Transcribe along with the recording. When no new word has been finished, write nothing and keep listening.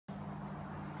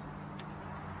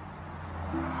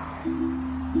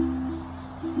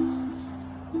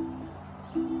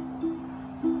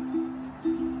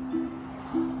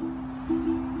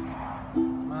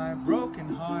My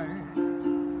broken heart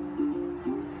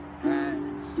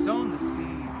has sown the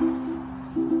seeds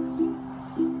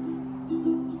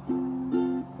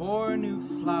for new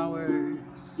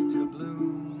flowers to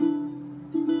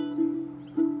bloom.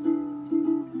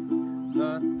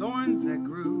 The thorns that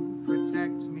grew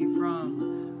protect me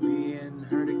from being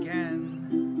hurt again.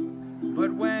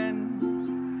 But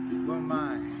when will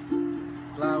my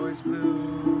flowers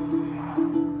bloom?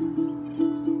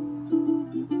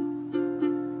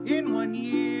 In 1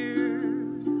 year,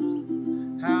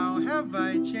 how have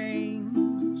I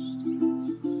changed?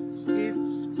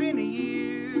 It's been a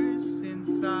year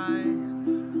since I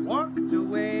walked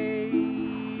away,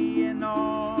 and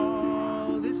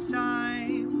all this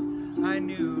time I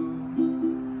knew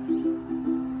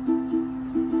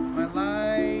my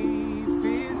life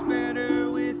is better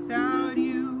without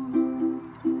you.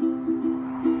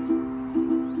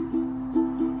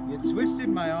 You twisted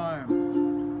my arm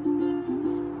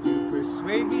to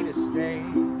persuade me to stay.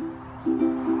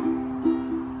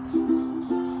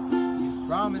 You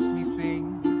promised me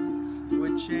things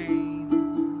would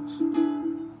change.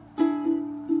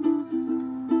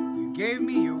 You gave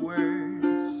me your word,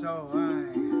 so I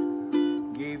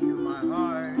gave you my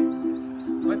heart.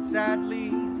 But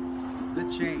sadly, the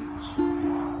change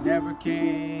never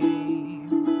came.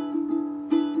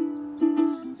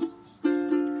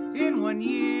 In 1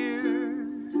 year,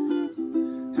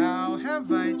 how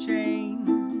have I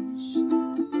changed?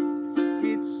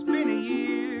 It's been a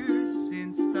year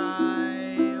since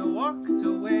I walked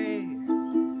away,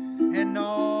 and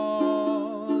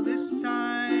all this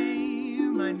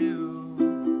time I knew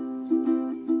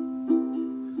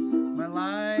my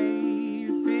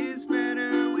life is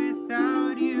better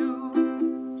without you.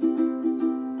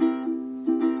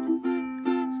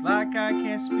 It's like I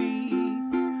can't speak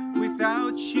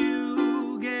without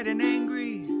you getting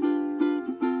angry.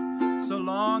 So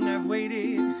long I've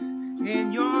waited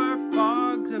in your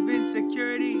fogs of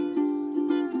insecurities.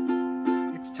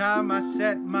 It's time I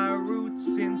set my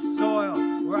roots in soil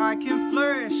where I can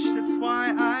flourish. That's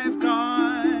why I've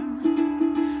gone.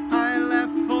 I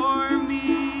left for me.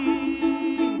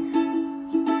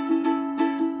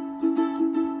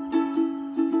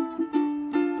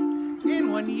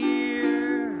 In 1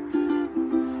 year,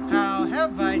 how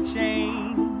have I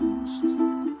changed?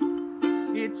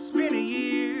 It's been a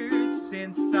year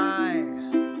since I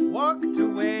walked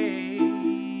away,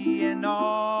 and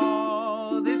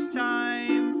all this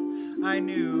time I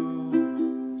knew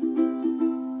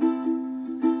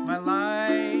my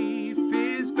life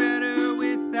is better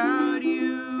without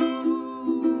you.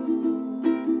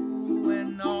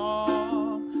 And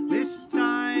all this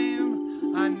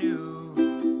time I knew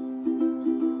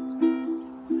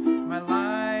my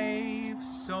life's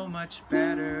so much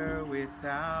better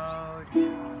without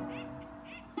you.